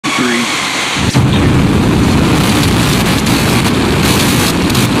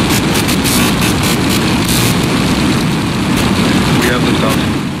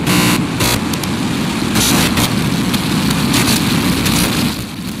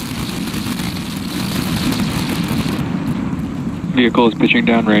Vehicle is pitching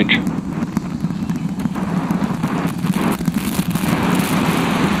downrange.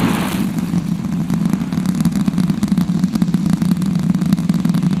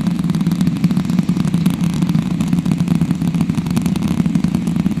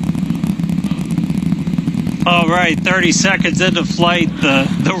 All right, 30 seconds into flight.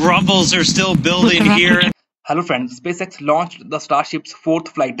 The rumbles are still building here. Hello friends, SpaceX launched the Starship's fourth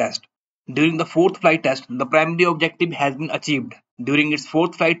flight test. During the fourth flight test, the primary objective has been achieved. During its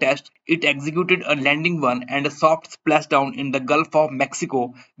fourth flight test, it executed a landing run and a soft splashdown in the Gulf of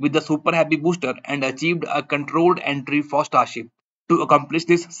Mexico with the Super Heavy booster and achieved a controlled entry for Starship. To accomplish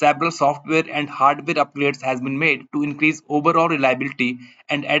this, several software and hardware upgrades has been made to increase overall reliability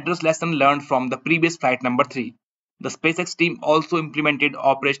and address lessons learned from the previous flight number 3. The SpaceX team also implemented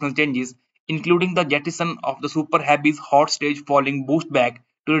operational changes, including the jettison of the Super Heavy's hot stage falling boost back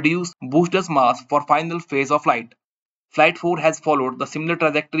to reduce booster's mass for final phase of flight. Flight 4 has followed the similar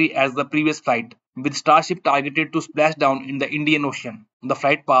trajectory as the previous flight, with Starship targeted to splash down in the Indian Ocean. The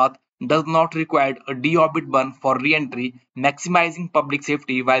flight path does not require a deorbit burn for re-entry, maximizing public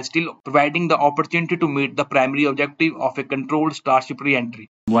safety while still providing the opportunity to meet the primary objective of a controlled Starship re-entry.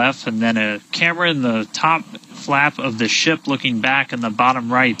 Left, and then a camera in the top flap of the ship looking back in the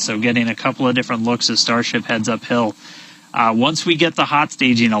bottom right, so getting a couple of different looks as Starship heads uphill. Once we get the hot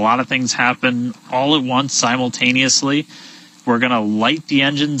staging, a lot of things happen all at once simultaneously. We're going to light the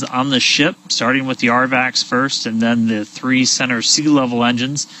engines on the ship, starting with the RVACs first, and then the 3 center sea level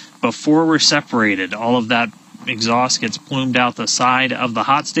engines before we're separated. All of that exhaust gets plumed out the side of the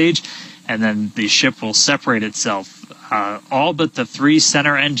hot stage, and then the ship will separate itself. All but the 3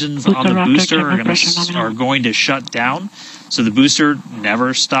 center engines on the booster are going to shut down, so the booster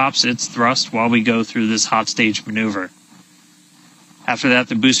never stops its thrust while we go through this hot stage maneuver. After that,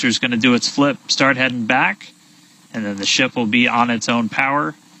 the booster is going to do its flip, start heading back, and then the ship will be on its own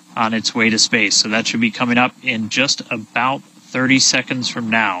power on its way to space. So that should be coming up in just about 30 seconds from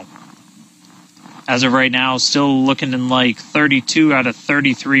now. As of right now, still looking in like 32 out of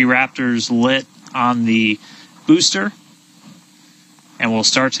 33 Raptors lit on the booster. And we'll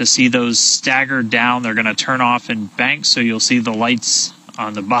start to see those stagger down. They're going to turn off in banks, so you'll see the lights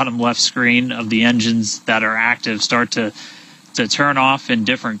on the bottom left screen of the engines that are active start to turn off in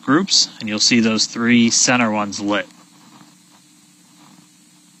different groups, and you'll see those 3 center ones lit.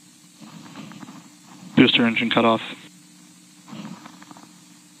 Booster engine cut off.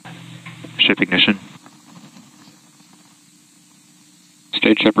 Ship ignition.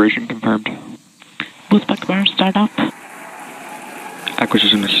 Stage separation confirmed. Boost back burn start up.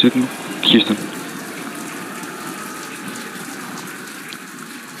 Acquisition signal. Houston.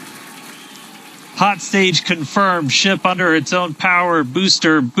 Hot stage confirmed. Ship under its own power.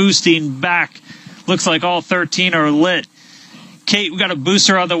 Booster boosting back. Looks like all 13 are lit. Kate, we got a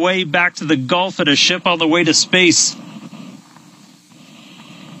booster on the way back to the Gulf and a ship on the way to space.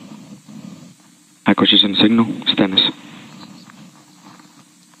 Acquisition signal. Status.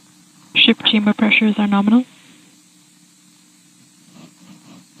 Ship chamber pressures are nominal.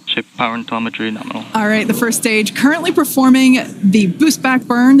 Ship power and telemetry nominal. All right, the first stage currently performing the boost back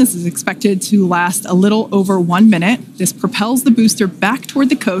burn. This is expected to last a little over 1 minute. This propels the booster back toward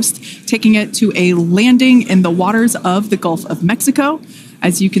the coast, taking it to a landing in the waters of the Gulf of Mexico.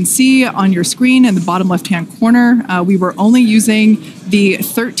 As you can see on your screen in the bottom left-hand corner, we were only using the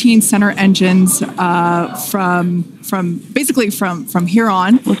 13 center engines from here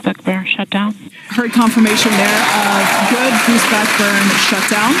on. Boost back burn shut down. Heard confirmation there of good boost back burn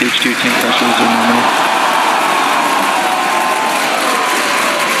shutdown. Stage 2 tank pressures are nominal.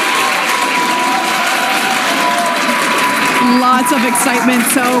 Lots of excitement.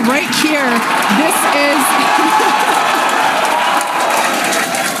 So right here,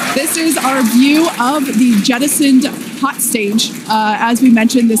 this is our view of the jettisoned hot stage. As we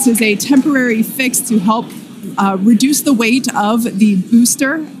mentioned, this is a temporary fix to help reduce the weight of the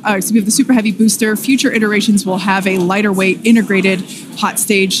booster, of the Super Heavy booster. Future iterations will have a lighter weight integrated hot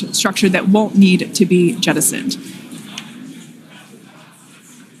stage structure that won't need to be jettisoned.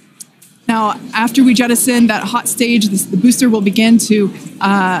 Now, after we jettison that hot stage, the booster will begin to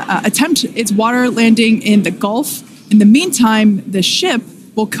attempt its water landing in the Gulf. In the meantime, the ship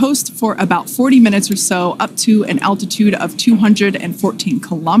will coast for about 40 minutes or so up to an altitude of 214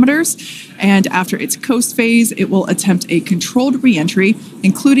 kilometers. And after its coast phase, it will attempt a controlled re-entry,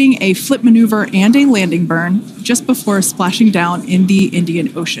 including a flip maneuver and a landing burn just before splashing down in the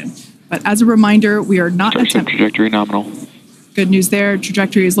Indian Ocean. But as a reminder, we are not attempting... Trajectory nominal. Good news there.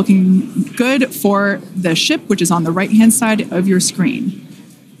 Trajectory is looking good for the ship, which is on the right-hand side of your screen.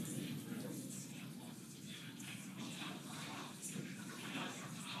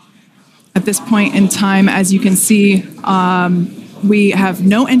 At this point in time, as you can see, we have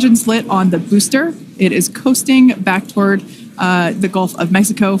no engines lit on the booster. It is coasting back toward the Gulf of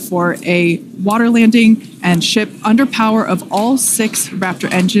Mexico for a water landing and ship under power of all 6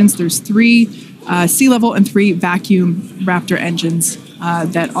 Raptor engines. There's 3 sea level and 3 vacuum Raptor engines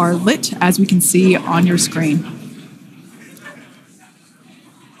that are lit, as we can see on your screen.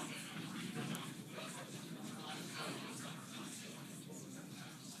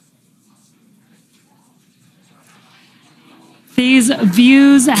 These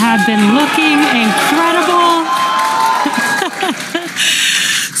views have been looking incredible.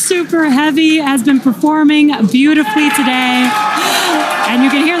 Super Heavy has been performing beautifully today. And you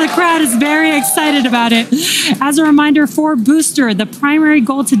can hear the crowd is very excited about it. As a reminder for Booster, the primary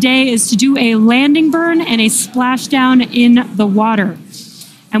goal today is to do a landing burn and a splashdown in the water.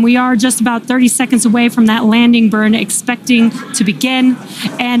 And we are just about 30 seconds away from that landing burn expecting to begin.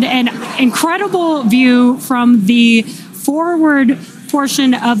 And an incredible view from the forward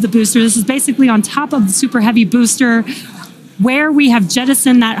portion of the booster. This is basically on top of the Super Heavy booster where we have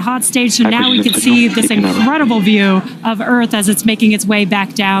jettisoned that hot stage. So now we can see this incredible view of Earth as it's making its way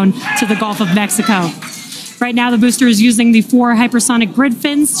back down to the Gulf of Mexico. Right now, the booster is using the 4 hypersonic grid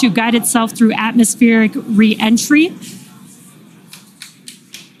fins to guide itself through atmospheric re-entry.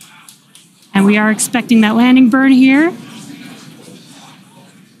 And we are expecting that landing burn here.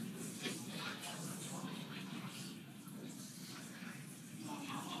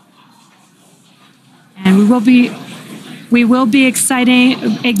 And we will be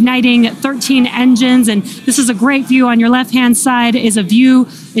igniting 13 engines, and this is a great view. On your left-hand side is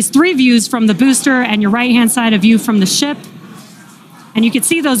 3 views from the booster, and your right-hand side a view from the ship. And you can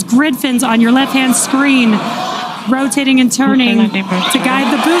see those grid fins on your left-hand screen rotating and turning to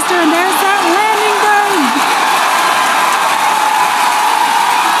guide the booster, and there's that landing burn.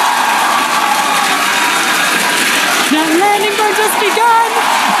 That landing burn just begun,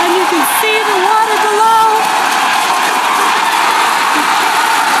 and you can see the water below.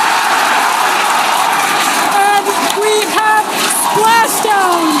 And we have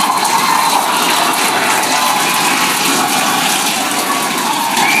splashdown.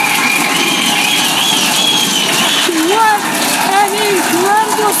 What an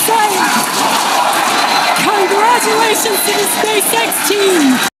incredible sight! Congratulations to the SpaceX team!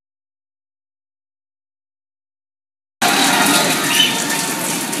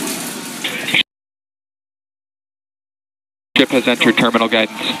 Ship has entered terminal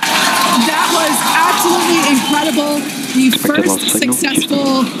guidance. That was absolutely incredible. The first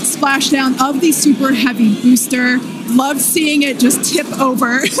successful splashdown of the Super Heavy booster. Loved seeing it just tip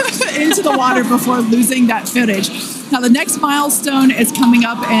over into the water before losing that footage. Now the next milestone is coming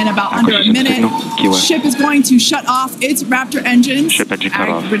up in about under a minute. Ship is going to shut off its Raptor engines, Ship engine cut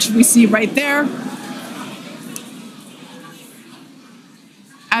off. which we see right there.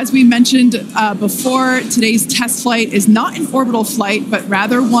 As we mentioned before, today's test flight is not an orbital flight, but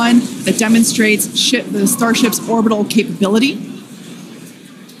rather one that demonstrates the Starship's orbital capability.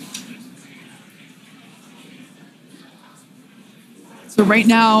 So right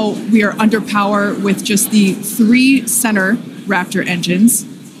now, we are under power with just the 3 center Raptor engines.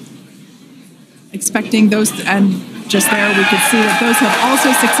 Expecting those, and just there we could see that those have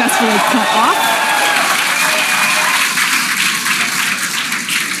also successfully cut off.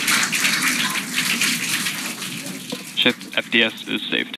 Ship FDS is saved.